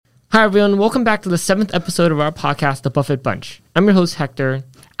Hi, everyone. Welcome back to the 7th episode of our podcast, The Buffett Bunch. I'm your host, Hector.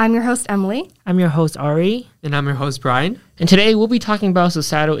 I'm your host, Emily. I'm your host, Ari. And I'm your host, Brian. And today we'll be talking about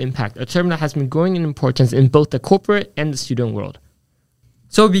societal impact, a term that has been growing in importance in both the corporate and the student world.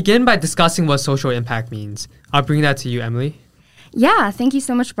 So we'll begin by discussing what social impact means. I'll bring that to you, Emily. Yeah, thank you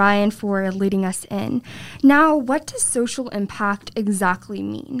so much, Brian, for leading us in. Now, what does social impact exactly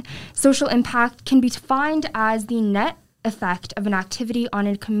mean? Social impact can be defined as the net effect of an activity on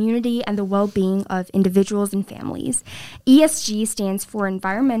a community and the well-being of individuals and families. ESG stands for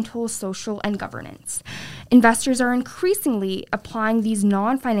environmental, social, and governance. Investors are increasingly applying these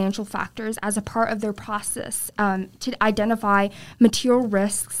non-financial factors as a part of their process to identify material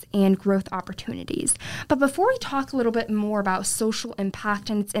risks and growth opportunities. But before we talk a little bit more about social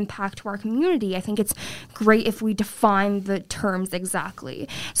impact and its impact to our community, I think it's great if we define the terms exactly.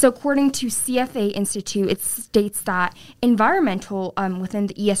 So according to CFA Institute, it states that environmental within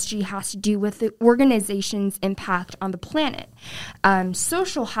the ESG has to do with the organization's impact on the planet.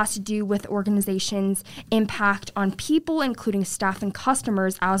 Social has to do with organizations' impact on people, including staff and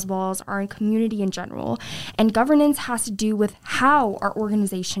customers, as well as our community in general. And governance has to do with how our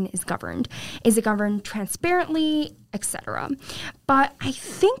organization is governed. Is it governed transparently, etc.? But I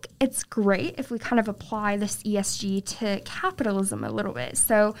think it's great if we kind of apply this ESG to capitalism a little bit.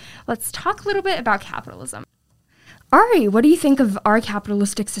 So let's talk a little bit about capitalism. Ari, what do you think of our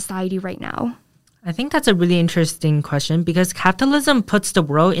capitalistic society right now? I think that's a really interesting question because capitalism puts the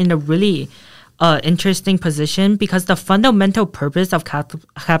world in a really interesting position because the fundamental purpose of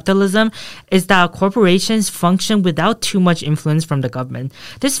capitalism is that corporations function without too much influence from the government.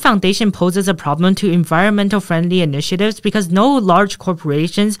 This foundation poses a problem to environmental friendly initiatives because no large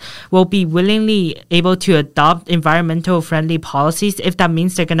corporations will be willingly able to adopt environmental friendly policies if that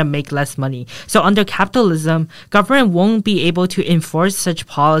means they're going to make less money. So under capitalism, government won't be able to enforce such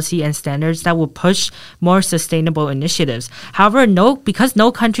policy and standards that will push more sustainable initiatives. However, because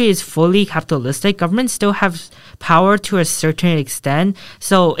no country is fully capitalistic, governments still have power to a certain extent.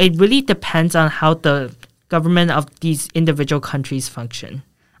 So it really depends on how the government of these individual countries function.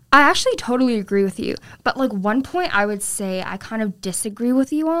 I actually totally agree with you. But one point I would say I kind of disagree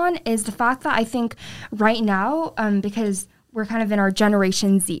with you on is the fact that I think right now, because we're kind of in our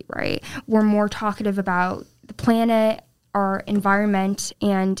Generation Z, right? We're more talkative about the planet, our environment,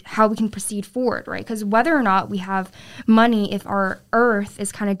 and how we can proceed forward, right? Because whether or not we have money, if our earth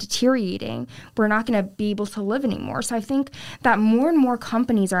is kind of deteriorating, we're not going to be able to live anymore. So I think that more and more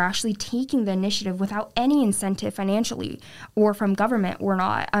companies are actually taking the initiative without any incentive financially or from government or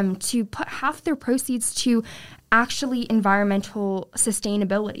not to put half their proceeds to actually environmental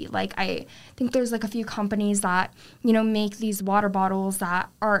sustainability. I think there's a few companies that, make these water bottles that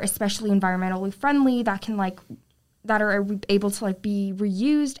are especially environmentally friendly that can that are able to be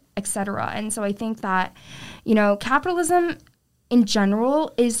reused, etc. And so I think that, capitalism in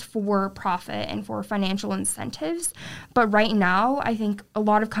general is for profit and for financial incentives. But right now, I think a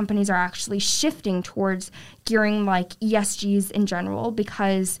lot of companies are actually shifting towards gearing ESGs in general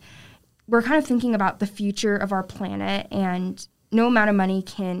because we're kind of thinking about the future of our planet, and no amount of money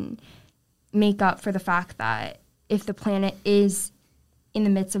can make up for the fact that if the planet is in the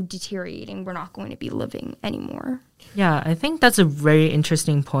midst of deteriorating, we're not going to be living anymore. Yeah, I think that's a very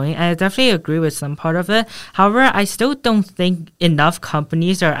interesting point. I definitely agree with some part of it. However, I still don't think enough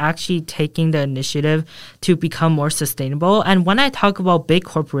companies are actually taking the initiative to become more sustainable. And when I talk about big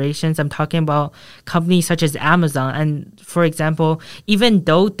corporations, I'm talking about companies such as Amazon. And for example, even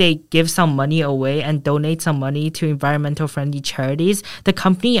though they give some money away and donate some money to environmental friendly charities, the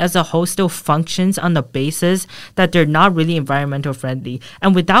company as a whole still functions on the basis that they're not really environmental friendly.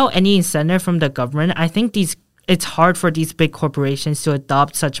 And without any incentive from the government, I think it's hard for these big corporations to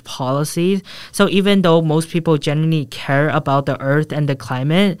adopt such policies. So even though most people genuinely care about the earth and the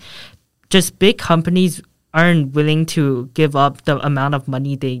climate, just big companies aren't willing to give up the amount of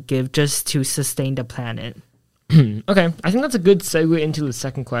money they give just to sustain the planet. Okay, I think that's a good segue into the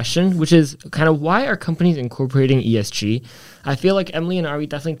second question, which is kind of why are companies incorporating ESG? I feel like Emily and Ari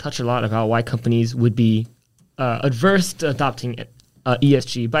definitely touched a lot about why companies would be adverse to adopting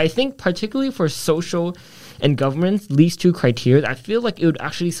ESG. But I think particularly for social and governance, these two criteria, I feel like it would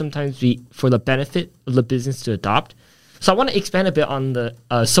actually sometimes be for the benefit of the business to adopt. So I want to expand a bit on the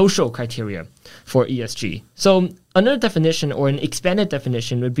social criteria for ESG. So another definition or an expanded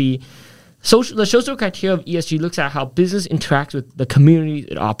definition would be the social criteria of ESG looks at how business interacts with the community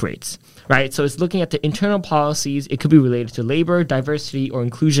it operates, right? So it's looking at the internal policies. It could be related to labor, diversity, or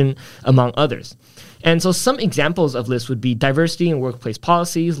inclusion, among others. And so some examples of this would be diversity in workplace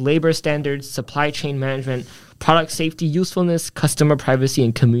policies, labor standards, supply chain management, product safety, usefulness, customer privacy,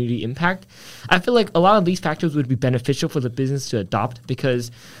 and community impact. I feel like a lot of these factors would be beneficial for the business to adopt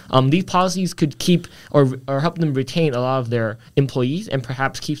because these policies could keep or help them retain a lot of their employees and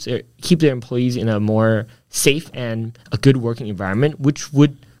perhaps keep their employees in a more safe and a good working environment, which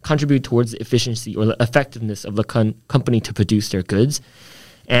would contribute towards the efficiency or the effectiveness of the company to produce their goods.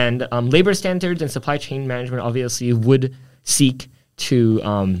 And labor standards and supply chain management obviously would seek to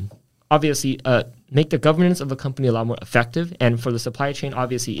make the governance of the company a lot more effective. And for the supply chain,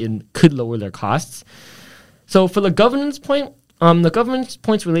 obviously, it could lower their costs. So for the governance point, the governance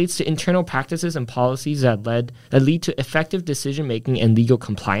points relates to internal practices and policies that lead to effective decision making and legal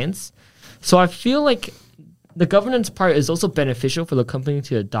compliance. So I feel like the governance part is also beneficial for the company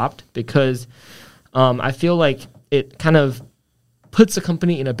to adopt because I feel like it kind of puts the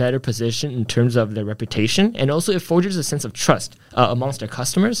company in a better position in terms of their reputation, and also it forges a sense of trust amongst their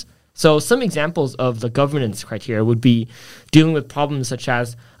customers. So some examples of the governance criteria would be dealing with problems such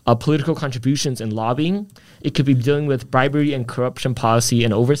as political contributions and lobbying. It could be dealing with bribery and corruption policy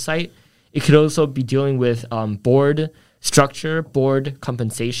and oversight. It could also be dealing with board structure, board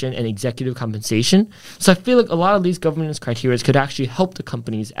compensation, and executive compensation. So I feel like a lot of these governance criteria could actually help the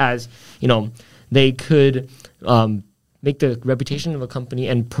companies as, they could make the reputation of a company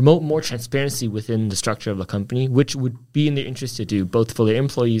and promote more transparency within the structure of the company, which would be in their interest to do, both for their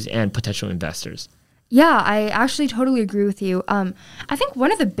employees and potential investors. Yeah, I actually totally agree with you. I think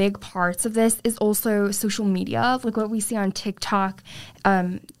one of the big parts of this is also social media, like what we see on TikTok.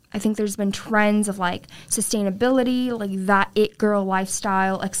 I think there's been trends of like sustainability, like that it girl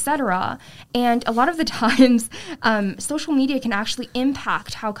lifestyle, etc. And a lot of the times, social media can actually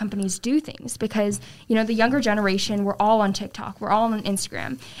impact how companies do things because, the younger generation, we're all on TikTok, we're all on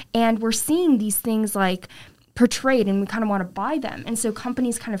Instagram, and we're seeing these things like portrayed and we kind of want to buy them. And so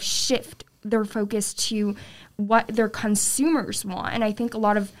companies kind of shift their focus to what their consumers want. And I think a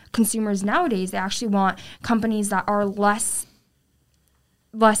lot of consumers nowadays, they actually want companies that are less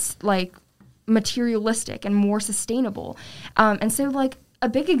like materialistic and more sustainable. And so like a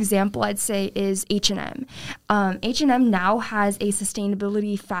big example I'd say is H&M. H&M now has a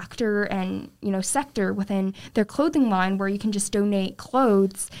sustainability factor and, sector within their clothing line where you can just donate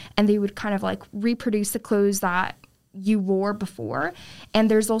clothes and they would kind of like reproduce the clothes that you wore before.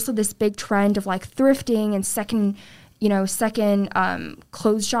 And there's also this big trend of like thrifting and second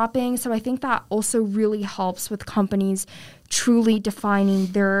clothes shopping. So I think that also really helps with companies truly defining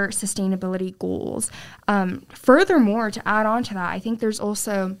their sustainability goals. Furthermore, to add on to that, I think there's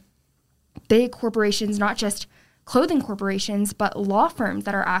also big corporations, not just clothing corporations, but law firms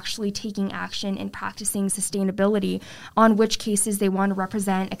that are actually taking action and practicing sustainability on which cases they want to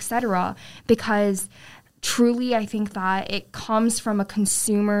represent, etc. Because truly, I think that it comes from a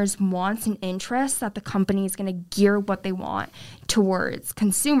consumer's wants and interests that the company is going to gear what they want towards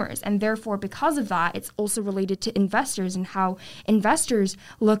consumers. And therefore, because of that, it's also related to investors and how investors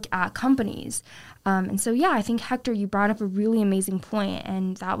look at companies. And so, I think, Hector, you brought up a really amazing point,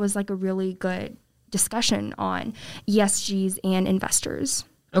 and that was like a really good discussion on ESGs and investors.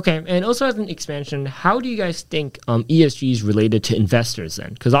 Okay, and also as an expansion, how do you guys think ESG is related to investors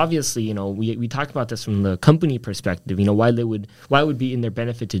then? Because obviously, we talked about this from the company perspective, why it would be in their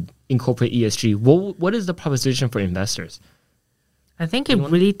benefit to incorporate ESG. What is the proposition for investors? I think it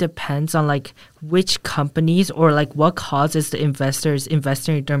really depends on like which companies or like what causes the investors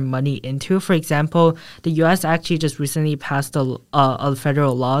investing their money into. For example, the U.S. actually just recently passed a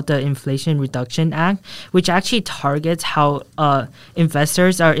federal law, the Inflation Reduction Act, which actually targets how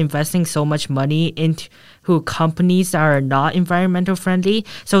investors are investing so much money into companies that are not environmental friendly.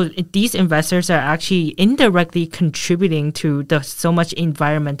 So these investors are actually indirectly contributing to the so much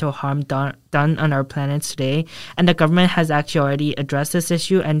environmental harm done on our planet today. And the government has actually already addressed this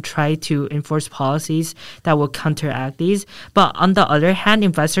issue and tried to enforce policies that will counteract these. But on the other hand,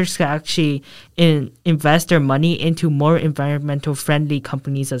 investors can actually invest their money into more environmental friendly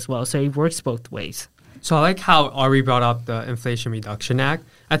companies as well. So it works both ways. So I like how Ari brought up the Inflation Reduction Act.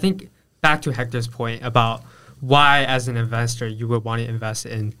 I think back to Hector's point about why, as an investor, you would want to invest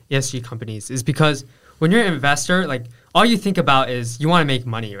in ESG companies is because when you're an investor, like all you think about is you want to make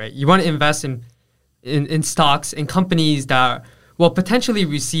money, right? You want to invest in stocks in companies that will potentially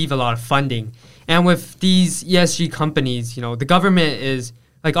receive a lot of funding. And with these ESG companies, the government is,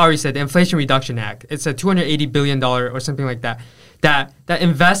 like Ari said, the Inflation Reduction Act. It's a $280 billion or something like that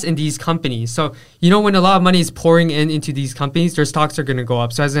invest in these companies. So, when a lot of money is pouring into these companies, their stocks are going to go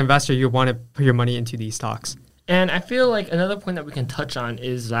up. So as an investor, you want to put your money into these stocks. And I feel like another point that we can touch on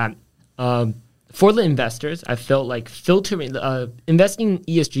is that for the investors, I felt like filtering, investing in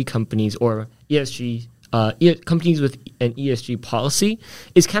ESG companies or ESG companies with an ESG policy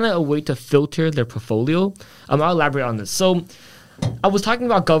is kind of a way to filter their portfolio. I'll elaborate on this. So I was talking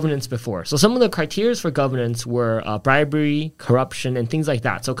about governance before. So some of the criteria for governance were bribery, corruption, and things like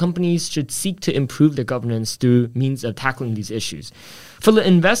that. So companies should seek to improve their governance through means of tackling these issues. For the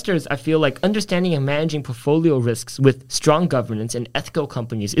investors, I feel like understanding and managing portfolio risks with strong governance and ethical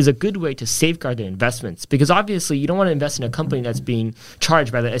companies is a good way to safeguard their investments, because obviously you don't want to invest in a company that's being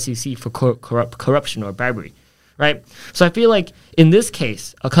charged by the SEC for corruption or bribery. Right, so I feel like in this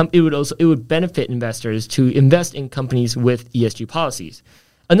case, it would benefit investors to invest in companies with ESG policies.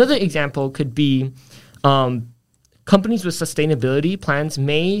 Another example could be companies with sustainability plans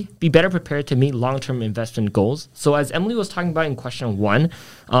may be better prepared to meet long-term investment goals. So as Emily was talking about in question 1,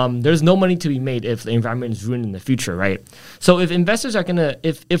 there's no money to be made if the environment is ruined in the future, right? So if investors are gonna,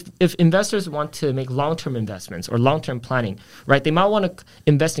 if investors want to make long-term investments or long-term planning, right, they might want to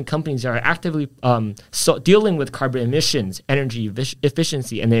invest in companies that are actively dealing with carbon emissions, energy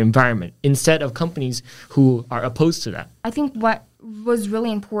efficiency, and the environment, instead of companies who are opposed to that. I think what was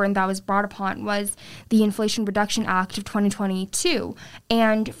really important that was brought upon was the Inflation Reduction Act of 2022.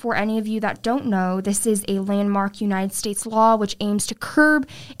 And for any of you that don't know, this is a landmark United States law which aims to curb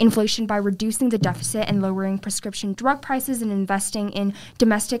inflation by reducing the deficit and lowering prescription drug prices and investing in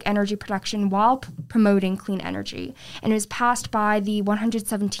domestic energy production while promoting clean energy. And it was passed by the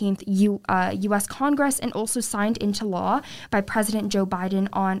 117th U.S. Congress and also signed into law by President Joe Biden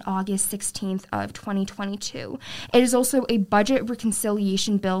on August 16th of 2022. It is also a budget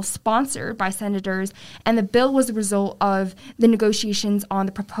reconciliation bill sponsored by senators, and the bill was the result of the negotiations on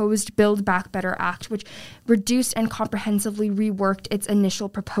the proposed Build Back Better Act, which reduced and comprehensively reworked its initial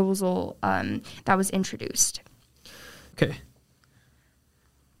proposal that was introduced.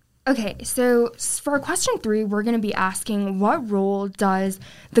 Okay, so for question 3, we're going to be asking, what role does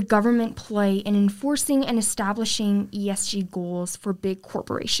the government play in enforcing and establishing ESG goals for big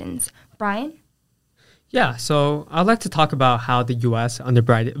corporations? Brian? Yeah, so I'd like to talk about how the U.S. under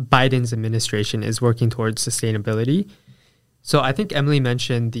Biden's administration is working towards sustainability. So I think Emily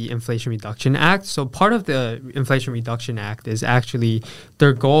mentioned the Inflation Reduction Act. So part of the Inflation Reduction Act is actually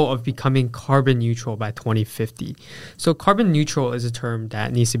their goal of becoming carbon neutral by 2050. So carbon neutral is a term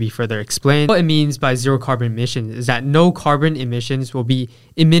that needs to be further explained. What it means by zero carbon emissions is that no carbon emissions will be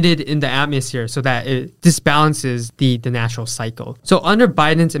emitted in the atmosphere so that it disbalances the natural cycle. So under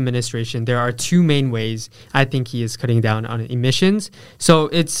Biden's administration, there are 2 main ways I think he is cutting down on emissions. So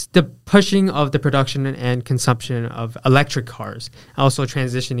it's the pushing of the production and consumption of electric cars, also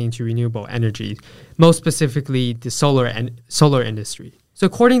transitioning to renewable energy, most specifically the solar industry. So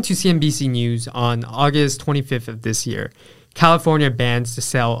according to CNBC News, on August 25th of this year, California bans the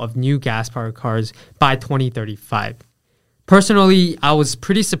sale of new gas-powered cars by 2035. Personally, I was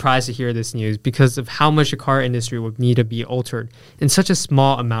pretty surprised to hear this news because of how much the car industry would need to be altered in such a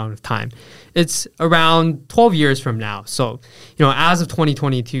small amount of time. It's around 12 years from now. So, as of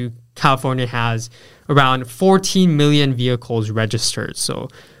 2022, California has around 14 million vehicles registered, so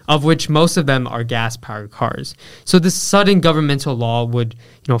of which most of them are gas-powered cars. So this sudden governmental law would,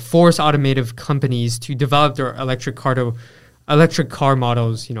 force automotive companies to develop their electric car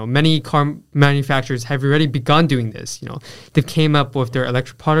models. Many car manufacturers have already begun doing this. They came up with their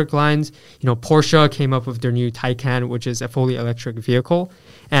electric product lines. Porsche came up with their new Taycan, which is a fully electric vehicle.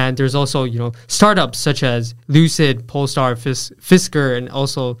 And there's also, startups such as Lucid, Polestar, Fisker, and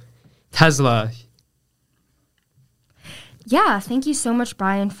also Tesla. Yeah, thank you so much,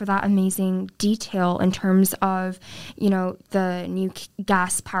 Brian, for that amazing detail in terms of, the new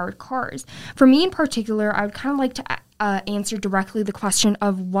gas-powered cars. For me in particular, I would kind of like to answer directly the question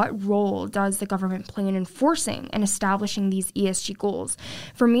of what role does the government play in enforcing and establishing these ESG goals.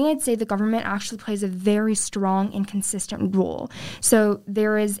 For me, I'd say the government actually plays a very strong and consistent role. So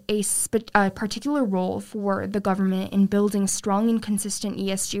there is a particular role for the government in building strong and consistent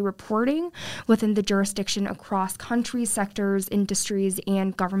ESG reporting within the jurisdiction across countries, sectors, industries,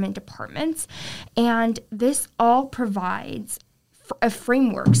 and government departments. And this all provides a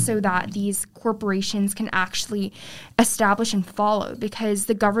framework so that these corporations can actually establish and follow, because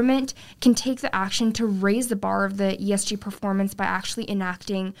the government can take the action to raise the bar of the ESG performance by actually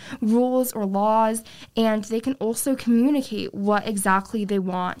enacting rules or laws, and they can also communicate what exactly they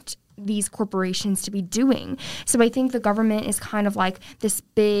want these corporations to be doing. So I think the government is kind of like this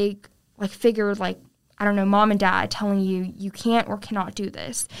big figure, mom and dad telling you can't or cannot do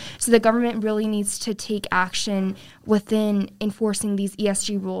this. So the government really needs to take action within enforcing these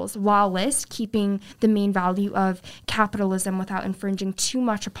ESG rules, whilst keeping the main value of capitalism without infringing too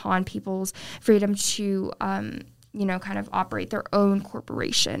much upon people's freedom to, kind of operate their own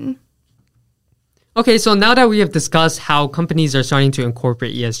corporation. Okay, so now that we have discussed how companies are starting to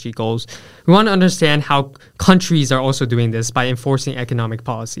incorporate ESG goals, we want to understand how countries are also doing this by enforcing economic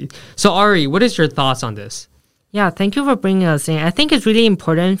policy. So Ari, what is your thoughts on this? Yeah, thank you for bringing us in. I think it's really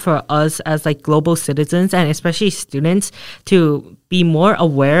important for us as like global citizens and especially students to be more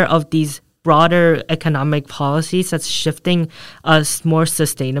aware of these broader economic policies that's shifting us more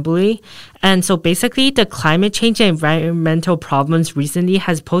sustainably. And so basically the climate change and environmental problems recently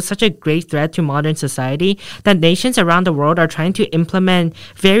has posed such a great threat to modern society that nations around the world are trying to implement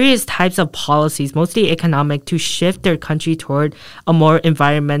various types of policies, mostly economic, to shift their country toward a more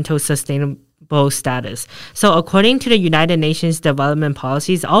environmental sustainable status. So according to the United Nations development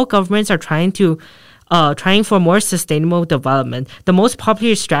policies, all governments are trying for more sustainable development. The most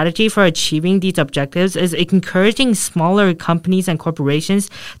popular strategy for achieving these objectives is encouraging smaller companies and corporations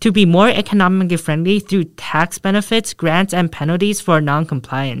to be more economically friendly through tax benefits, grants, and penalties for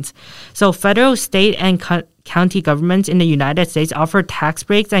non-compliance. So federal, state, and county governments in the United States offer tax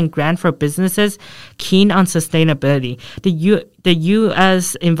breaks and grants for businesses keen on sustainability. The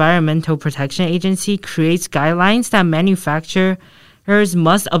U.S. Environmental Protection Agency creates guidelines that manufacturers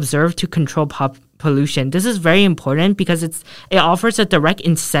must observe to control pollution. This is very important because it offers a direct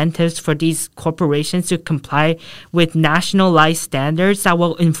incentives for these corporations to comply with nationalized standards that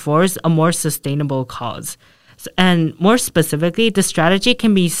will enforce a more sustainable cause. And more specifically, the strategy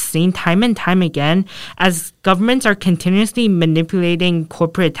can be seen time and time again as governments are continuously manipulating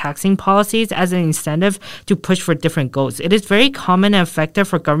corporate taxing policies as an incentive to push for different goals. It is very common and effective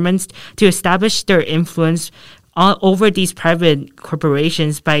for governments to establish their influence over these private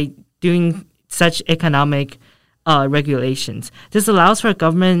corporations by doing such economic regulations. This allows for a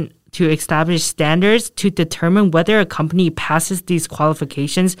government to establish standards to determine whether a company passes these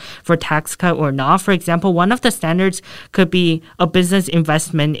qualifications for tax cut or not. For example, one of the standards could be a business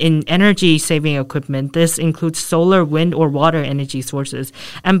investment in energy-saving equipment. This includes solar, wind, or water energy sources.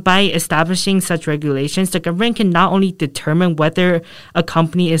 And by establishing such regulations, the government can not only determine whether a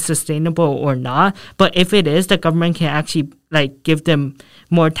company is sustainable or not, but if it is, the government can actually give them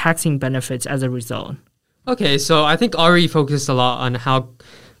more taxing benefits as a result. Okay, so I think Ari focused a lot on how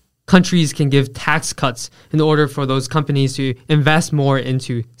countries can give tax cuts in order for those companies to invest more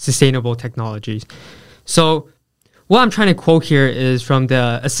into sustainable technologies. So what I'm trying to quote here is from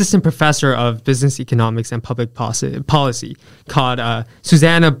the assistant professor of business economics and public policy called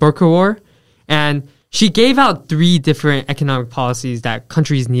Susanna Berkowar. And she gave out 3 different economic policies that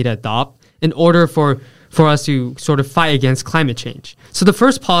countries need to adopt in order for us to sort of fight against climate change. So the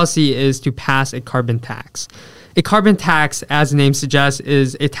first policy is to pass a carbon tax. A carbon tax, as the name suggests,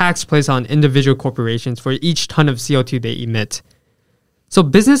 is a tax placed on individual corporations for each ton of CO2 they emit. So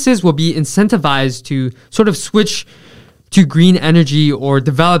businesses will be incentivized to sort of switch to green energy or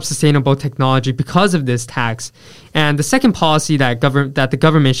develop sustainable technology because of this tax. And the second policy that the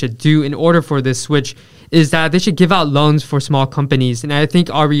government should do in order for this switch is that they should give out loans for small companies. And I think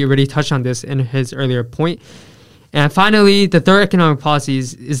Ari already touched on this in his earlier point. And finally, the third economic policy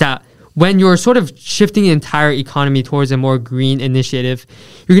is that when you're sort of shifting the entire economy towards a more green initiative,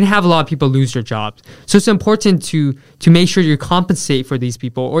 you're going to have a lot of people lose their jobs. So it's important to make sure you compensate for these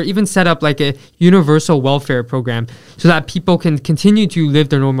people or even set up like a universal welfare program so that people can continue to live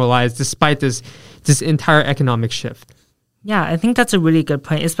their normal lives despite this entire economic shift. Yeah, I think that's a really good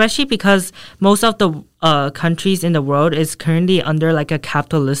point, especially because most of the countries in the world is currently under like a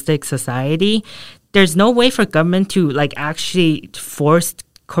capitalistic society. There's no way for government to actually force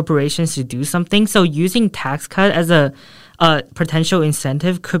corporations to do something. So using tax cut as a potential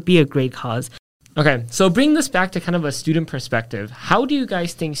incentive could be a great cause. Okay, so bring this back to kind of a student perspective. How do you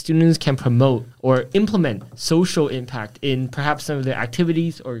guys think students can promote or implement social impact in perhaps some of their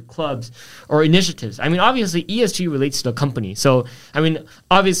activities or clubs or initiatives? I mean, obviously ESG relates to the company. So, I mean,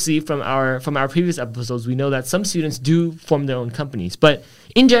 obviously from our previous episodes, we know that some students do form their own companies. But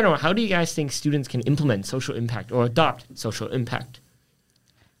in general, how do you guys think students can implement social impact or adopt social impact?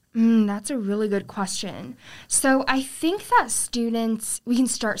 That's a really good question. So I think that students, we can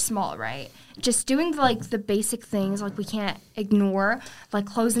start small, right? Just doing the basic things we can't ignore, like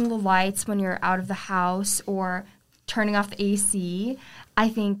closing the lights when you're out of the house or turning off the AC. I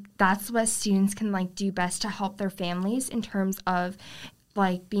think that's what students can do best to help their families in terms of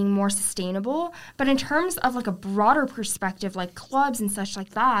being more sustainable. But in terms of a broader perspective, like clubs and such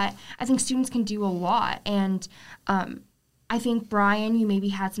like that, I think students can do a lot. And I think, Brian, you maybe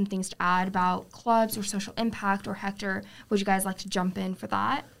had some things to add about clubs or social impact, or Hector, would you guys like to jump in for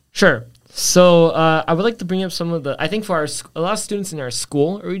that? Sure. So I would like to bring up some of I think for a lot of students in our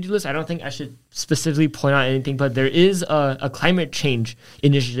school already do this. I don't think I should specifically point out anything, but there is a climate change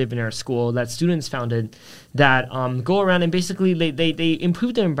initiative in our school that students founded that go around and basically they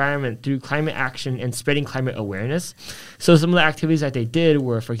improve the environment through climate action and spreading climate awareness. So some of the activities that they did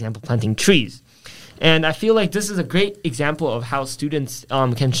were, for example, planting trees. And I feel like this is a great example of how students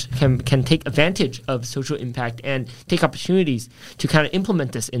can take advantage of social impact and take opportunities to kind of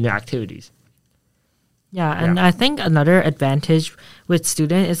implement this in their activities. Yeah, and I think another advantage with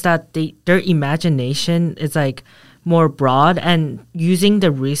students is that their imagination is like more broad, and using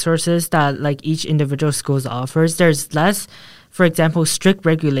the resources that like each individual schools offers, there's less, for example, strict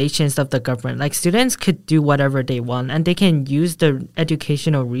regulations of the government. Like students could do whatever they want, and they can use the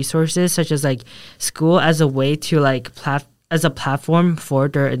educational resources such as like school as a way to like as a platform for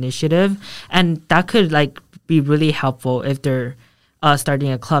their initiative, and that could like be really helpful if they're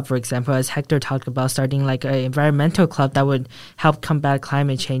starting a club, for example, as Hector talked about, starting like an environmental club that would help combat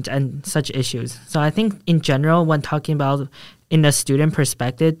climate change and such issues. So I think in general, when talking about in a student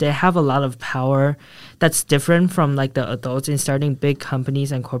perspective, they have a lot of power that's different from like the adults in starting big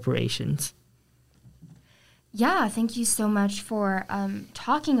companies and corporations. Yeah, thank you so much for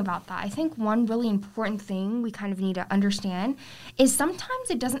talking about that. I think one really important thing we kind of need to understand is sometimes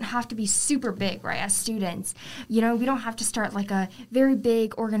it doesn't have to be super big, right? As students, we don't have to start like a very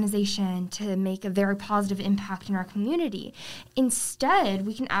big organization to make a very positive impact in our community. Instead,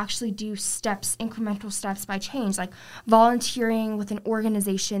 we can actually do incremental steps by change, like volunteering with an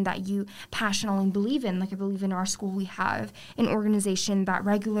organization that you passionately believe in. Like I believe in our school, we have an organization that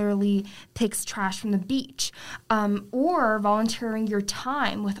regularly picks trash from the beach. Or volunteering your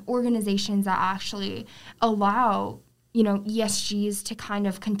time with organizations that actually allow, ESGs to kind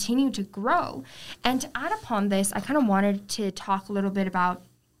of continue to grow. And to add upon this, I kind of wanted to talk a little bit about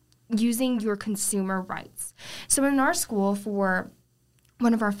using your consumer rights. So in our school, for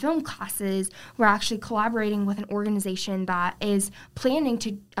one of our film classes, we're actually collaborating with an organization that is planning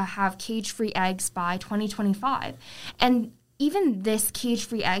to have cage-free eggs by 2025. And even this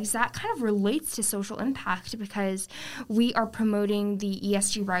cage-free eggs, that kind of relates to social impact because we are promoting the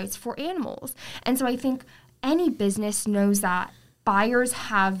ESG rights for animals. And so I think any business knows that buyers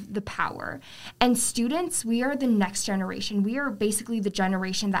have the power. And students, we are the next generation. We are basically the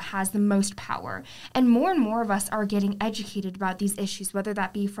generation that has the most power. And more of us are getting educated about these issues, whether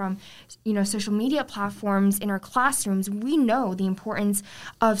that be from, social media platforms, in our classrooms. We know the importance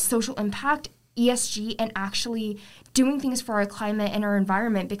of social impact, ESG, and actually doing things for our climate and our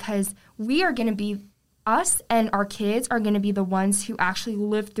environment, because we are going to be, us and our kids are going to be the ones who actually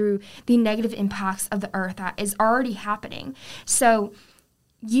live through the negative impacts of the earth that is already happening. So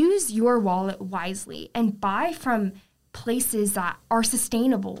use your wallet wisely and buy from places that are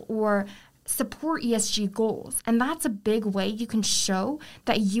sustainable or support ESG goals. And that's a big way you can show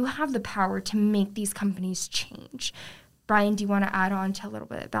that you have the power to make these companies change. Brian, do you want to add on to a little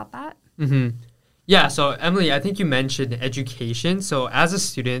bit about that? Mm-hmm. Yeah, so Emily, I think you mentioned education. So as a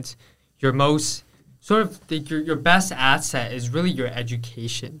student, your most your best asset is really your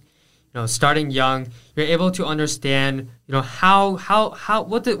education. Starting young, you're able to understand, what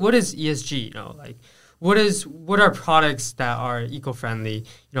is ESG? What are products that are eco-friendly?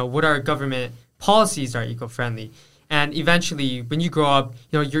 What are government policies that are eco-friendly? And eventually, when you grow up,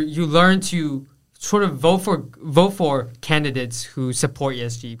 you learn to sort of vote for candidates who support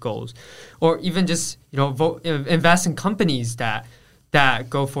ESG goals, or even just invest in companies that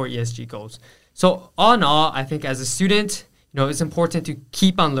go for ESG goals. So all in all, I think as a student, it's important to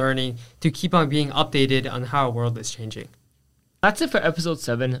keep on learning, to keep on being updated on how our world is changing. That's it for episode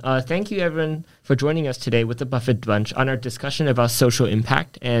 7. Thank you, everyone, for joining us today with the Buffett Bunch on our discussion about social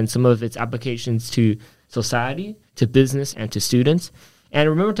impact and some of its applications to society, to business, and to students. And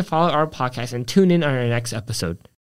remember to follow our podcast and tune in on our next episode.